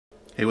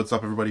Hey, what's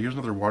up everybody? Here's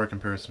another water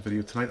comparison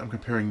video. Tonight I'm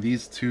comparing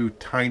these two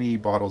tiny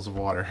bottles of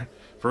water.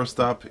 First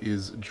up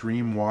is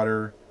Dream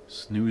Water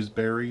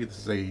Snoozeberry. This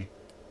is a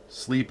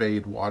sleep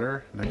aid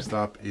water. Next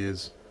up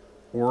is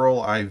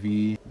Oral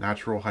IV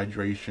Natural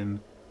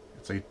Hydration.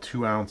 It's a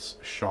 2-ounce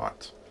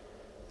shot.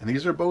 And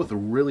these are both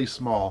really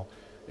small.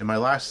 In my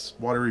last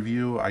water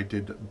review, I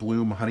did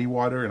Bloom Honey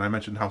Water, and I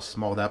mentioned how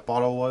small that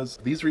bottle was.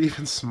 These are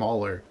even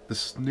smaller. The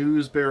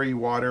Snoozeberry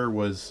water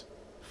was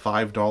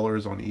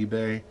 $5 on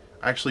eBay.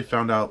 I actually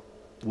found out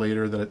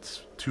later that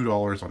it's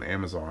 $2 on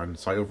Amazon,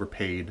 so I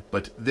overpaid.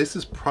 But this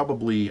is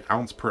probably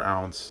ounce per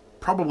ounce,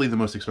 probably the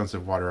most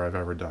expensive water I've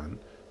ever done.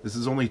 This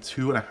is only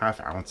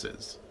 2.5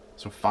 ounces.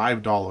 So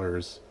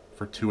 $5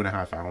 for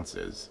 2.5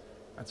 ounces.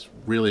 That's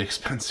really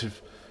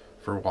expensive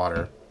for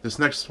water. This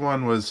next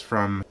one was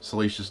from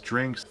Salacious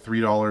Drinks,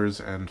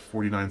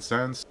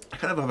 $3.49. I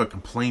kind of have a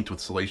complaint with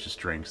Salacious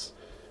Drinks.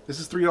 This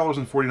is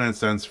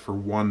 $3.49 for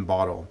one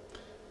bottle.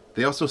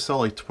 They also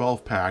sell a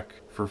 12-pack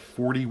for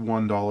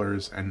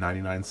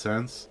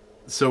 $41.99.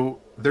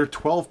 So their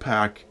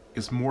 12-pack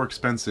is more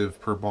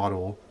expensive per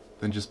bottle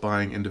than just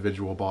buying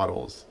individual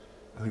bottles.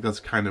 I think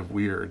that's kind of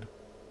weird.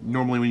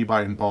 Normally when you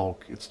buy in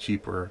bulk, it's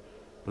cheaper,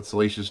 but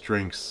Salacious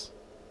Drinks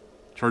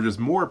charges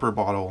more per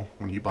bottle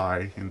when you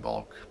buy in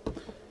bulk.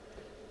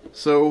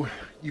 So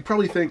you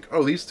probably think,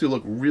 oh, these two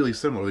look really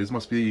similar. These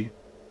must be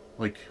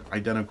like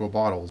identical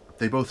bottles.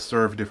 They both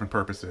serve different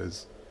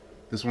purposes.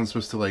 This one's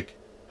supposed to like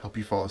help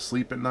you fall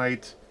asleep at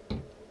night.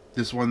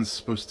 This one's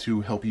supposed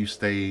to help you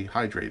stay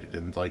hydrated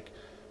and like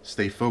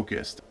stay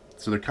focused.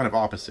 So they're kind of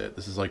opposite.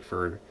 This is like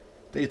for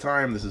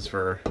daytime, this is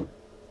for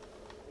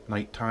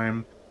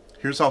nighttime.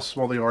 Here's how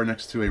small they are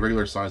next to a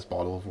regular sized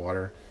bottle of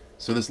water.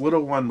 So this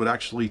little one would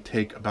actually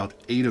take about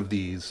 8 of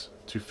these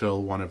to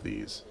fill one of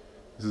these.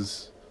 This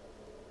is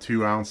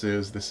 2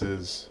 ounces, this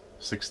is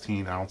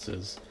 16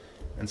 ounces.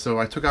 And so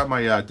I took out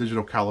my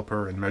digital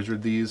caliper and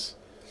measured these.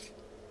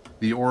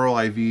 The Oral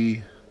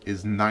IV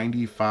is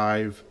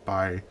 95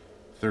 by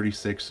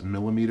 36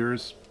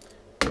 millimeters,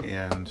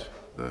 and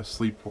the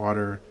sleep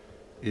water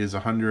is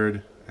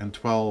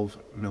 112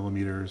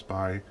 millimeters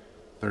by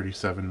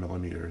 37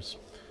 millimeters.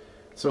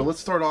 So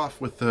let's start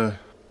off with the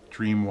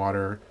Dream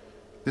Water.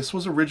 This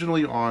was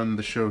originally on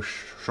the show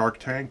Shark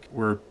Tank,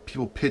 where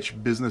people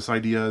pitch business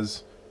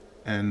ideas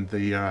and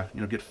they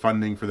get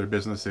funding for their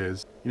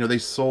businesses. They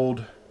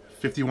sold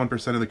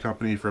 51% of the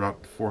company for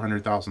about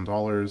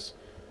 $400,000.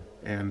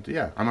 And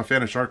yeah, I'm a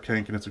fan of Shark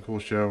Tank and it's a cool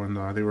show, and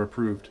they were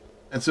approved.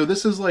 And so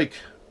this is like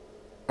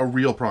a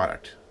real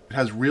product. It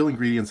has real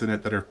ingredients in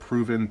it that are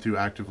proven to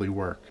actively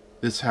work.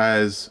 This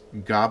has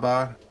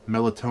GABA,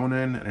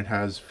 melatonin, and it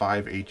has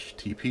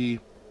 5-HTP.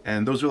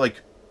 And those are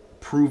like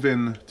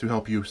proven to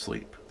help you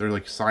sleep. They're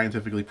like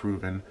scientifically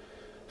proven.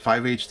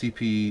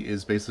 5-HTP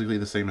is basically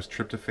the same as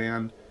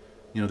tryptophan,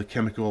 the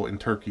chemical in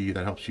turkey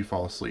that helps you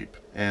fall asleep.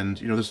 And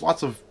there's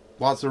lots of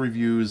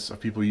reviews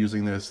of people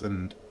using this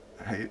and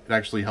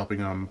actually helping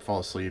them fall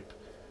asleep,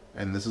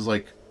 and this is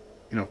like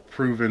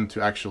proven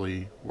to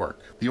actually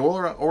work. The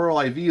oral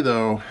IV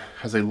though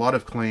has a lot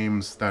of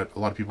claims that a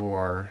lot of people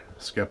are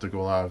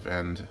skeptical of,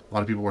 and a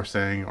lot of people are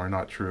saying are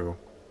not true.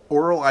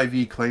 Oral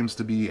IV claims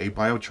to be a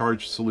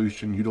biocharged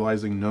solution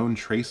utilizing known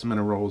trace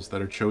minerals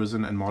that are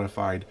chosen and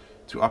modified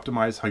to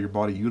optimize how your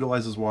body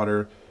utilizes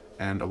water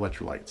and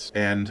electrolytes.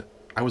 And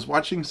I was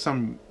watching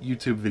some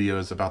YouTube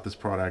videos about this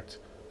product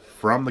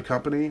from the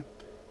company,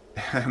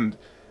 and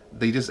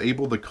they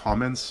disable the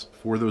comments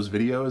for those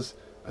videos.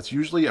 That's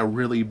usually a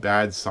really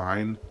bad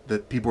sign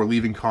that people are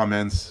leaving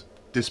comments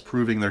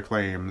disproving their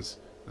claims,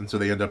 and so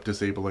they end up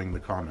disabling the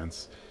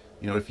comments.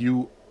 If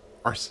you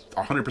are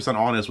 100%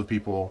 honest with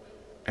people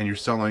and you're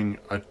selling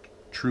a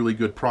truly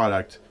good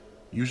product,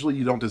 usually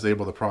you don't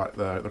disable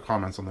the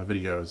comments on the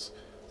videos.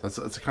 That's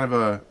kind of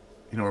a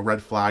a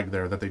red flag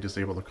there that they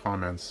disable the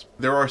comments.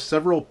 There are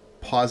several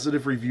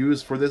positive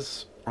reviews for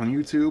this on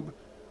YouTube,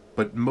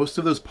 but most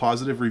of those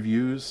positive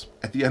reviews,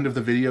 at the end of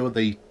the video,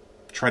 they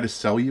try to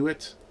sell you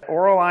it.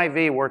 Oral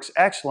IV works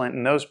excellent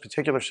in those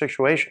particular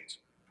situations.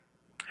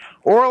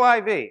 Oral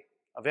IV,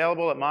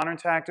 available at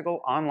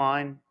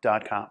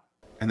moderntacticalonline.com.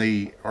 And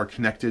they are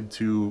connected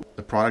to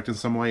the product in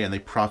some way, and they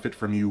profit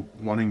from you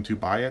wanting to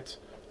buy it.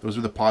 Those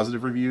are the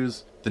positive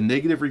reviews. The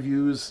negative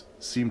reviews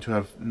seem to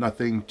have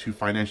nothing to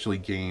financially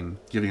gain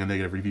giving a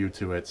negative review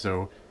to it,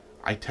 so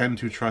I tend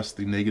to trust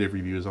the negative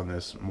reviews on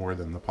this more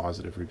than the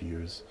positive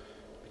reviews,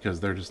 because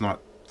they're just not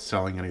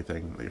selling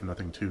anything. They have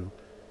nothing to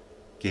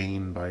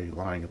gain by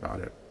lying about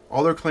it.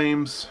 All their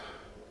claims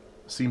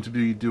seem to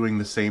be doing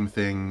the same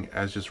thing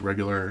as just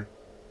regular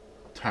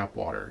tap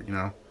water,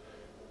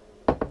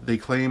 They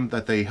claim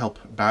that they help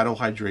battle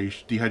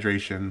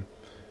dehydration.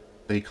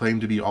 They claim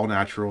to be all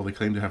natural. They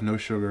claim to have no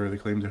sugar. They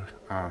claim to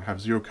have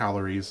 0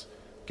 calories.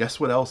 Guess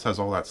what else has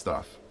all that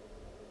stuff?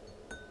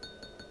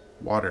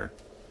 Water.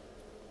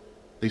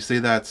 They say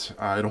that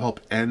it'll help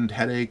end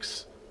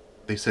headaches.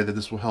 They say that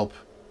this will help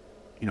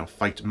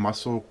fight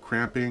muscle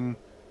cramping.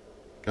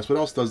 Guess what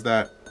else does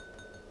that?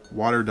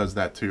 Water does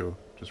that too.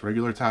 Just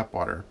regular tap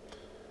water.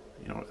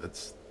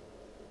 It's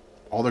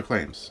all their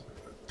claims.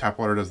 tap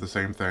water does the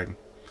same thing.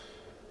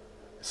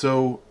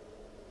 So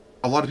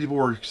a lot of people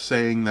were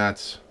saying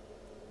that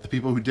the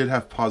people who did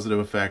have positive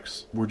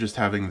effects were just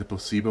having the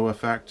placebo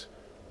effect,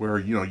 where,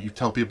 you know, you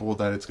tell people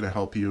that it's going to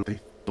help you, they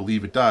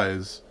believe it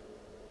does,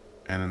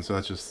 and then so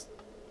that's just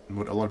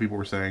what a lot of people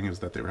were saying, is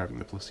that they were having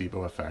the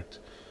placebo effect.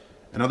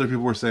 And other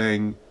people were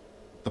saying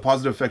the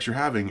positive effects you're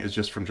having is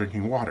just from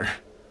drinking water.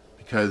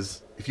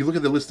 Because if you look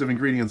at the list of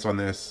ingredients on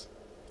this,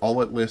 all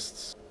it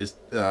lists is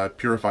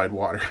purified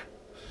water.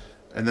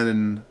 And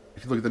then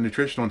if you look at the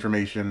nutritional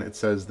information, it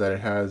says that it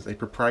has a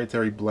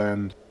proprietary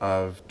blend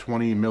of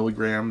 20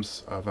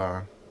 milligrams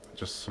of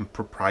just some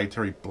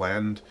proprietary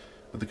blend.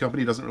 But the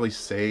company doesn't really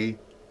say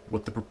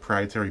what the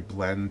proprietary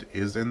blend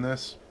is in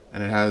this.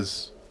 And it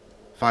has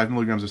 5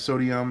 milligrams of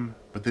sodium,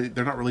 but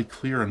they're not really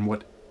clear on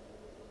what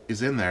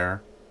is in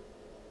there.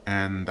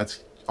 And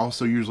that's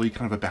also usually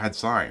kind of a bad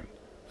sign.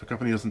 If a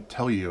company doesn't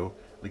tell you,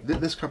 like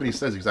this company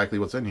says exactly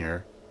what's in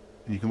here,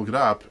 and you can look it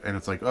up, and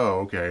it's like, oh,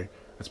 okay,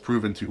 it's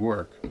proven to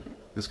work.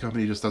 This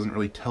company just doesn't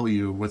really tell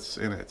you what's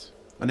in it.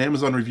 An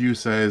Amazon review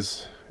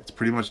says it's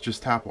pretty much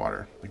just tap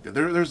water. Like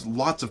there's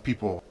lots of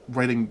people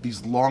writing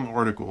these long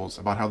articles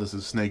about how this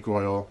is snake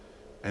oil,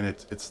 and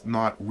it's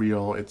not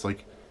real. It's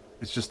like,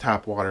 it's just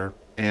tap water.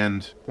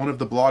 And one of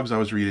the blogs I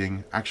was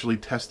reading actually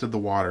tested the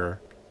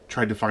water,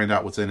 tried to find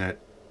out what's in it,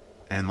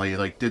 and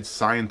like did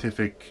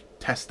scientific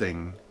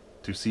testing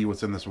to see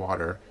what's in this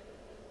water.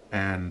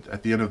 And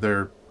at the end of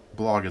their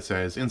blog it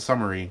says, in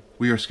summary,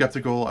 we are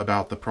skeptical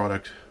about the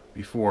product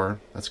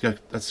before.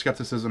 That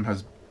skepticism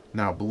has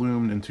now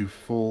bloomed into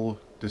full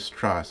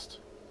distrust.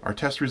 Our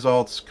test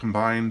results,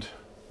 combined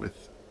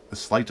with the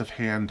sleight of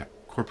hand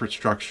corporate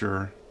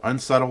structure,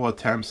 unsubtle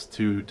attempts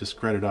to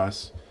discredit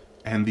us,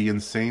 and the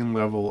insane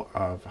level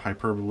of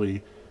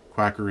hyperbole,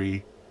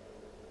 quackery,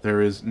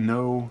 there is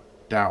no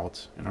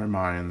doubt in our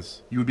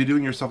minds you would be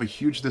doing yourself a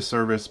huge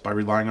disservice by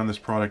relying on this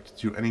product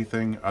to do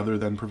anything other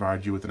than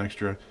provide you with an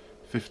extra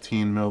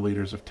 15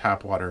 milliliters of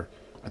tap water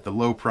at the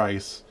low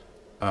price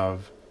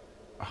of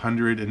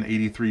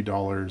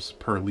 $183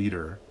 per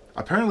liter.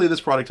 Apparently this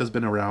product has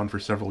been around for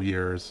several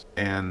years,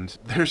 and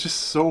there's just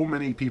so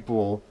many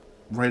people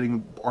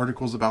writing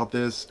articles about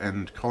this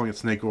and calling it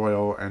snake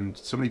oil, and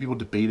so many people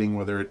debating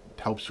whether it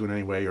helps you in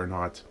any way or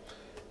not.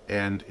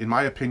 And in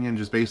my opinion,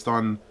 just based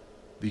on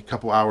the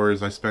couple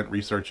hours I spent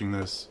researching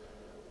this,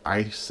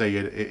 I say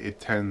it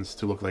tends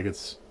to look like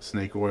it's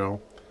snake oil.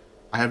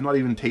 I have not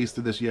even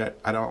tasted this yet.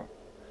 I don't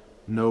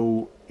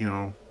know, you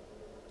know,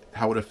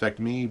 how it would affect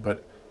me,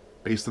 but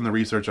based on the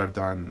research I've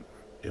done,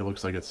 it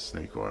looks like it's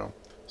snake oil.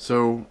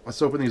 So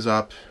let's open these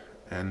up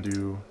and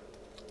do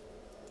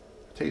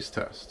a taste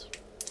test.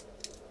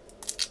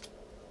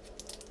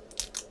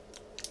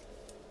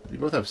 They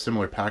both have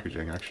similar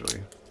packaging,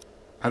 actually.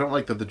 I don't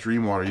like that the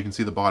Dream Water, you can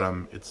see the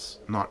bottom, it's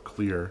not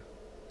clear.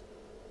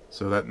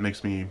 So that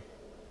makes me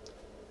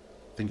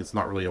think it's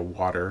not really a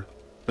water.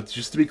 But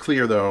just to be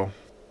clear, though,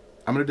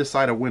 I'm going to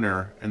decide a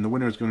winner, and the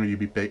winner is going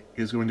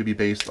to be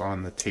based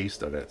on the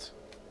taste of it,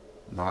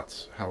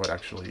 not how it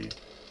actually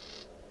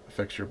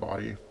affects your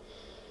body.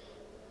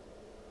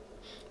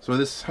 So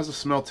this has a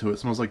smell to it. It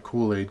smells like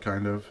Kool-Aid,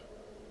 kind of.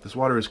 This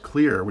water is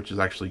clear, which is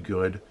actually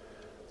good.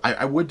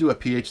 I would do a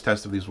pH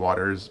test of these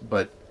waters,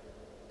 but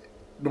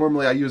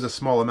normally I use a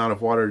small amount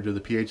of water to do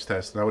the pH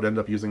test, and I would end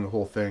up using the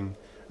whole thing.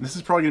 And this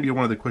is probably going to be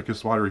one of the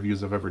quickest water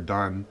reviews I've ever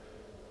done,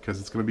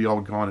 because it's going to be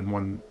all gone in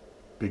one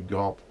big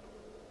gulp.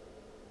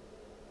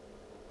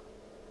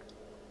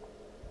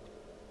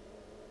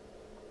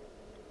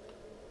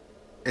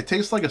 It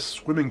tastes like a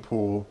swimming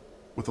pool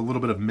with a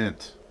little bit of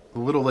mint. A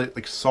little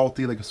like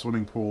salty, like a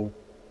swimming pool,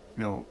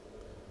 you know,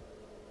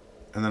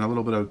 and then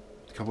a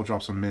couple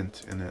drops of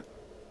mint in it.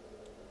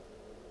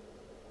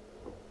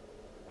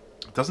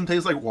 It doesn't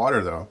taste like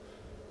water, though.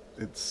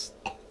 It's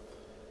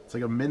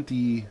like a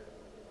minty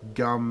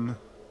gum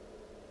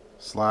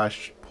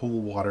 /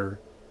 pool water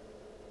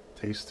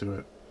taste to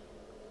it.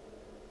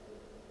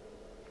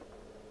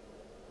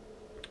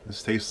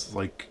 This tastes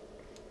like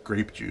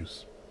grape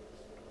juice.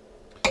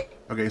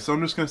 Okay, so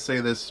I'm just going to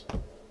say this.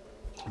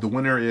 The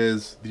winner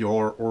is the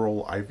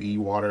Oral IV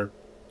water.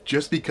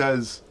 Just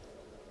because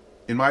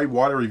in my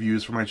water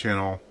reviews for my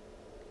channel,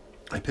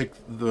 I picked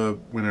the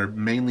winner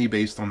mainly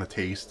based on the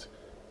taste.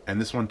 And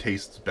this one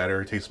tastes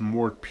better. It tastes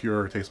more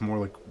pure. It tastes more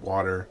like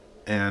water.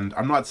 And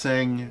I'm not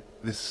saying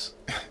this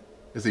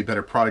is a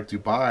better product to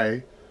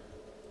buy,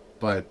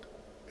 but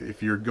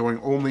if you're going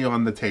only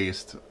on the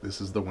taste,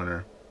 this is the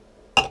winner.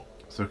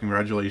 So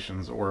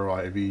congratulations, Oral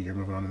IV. You're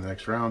moving on to the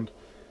next round.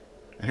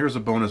 And here's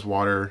a bonus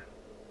water,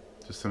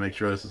 just to make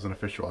sure this is an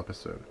official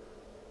episode.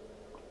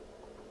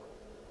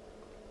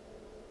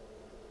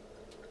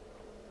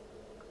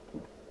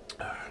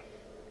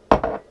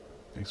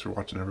 Thanks for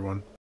watching,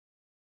 everyone.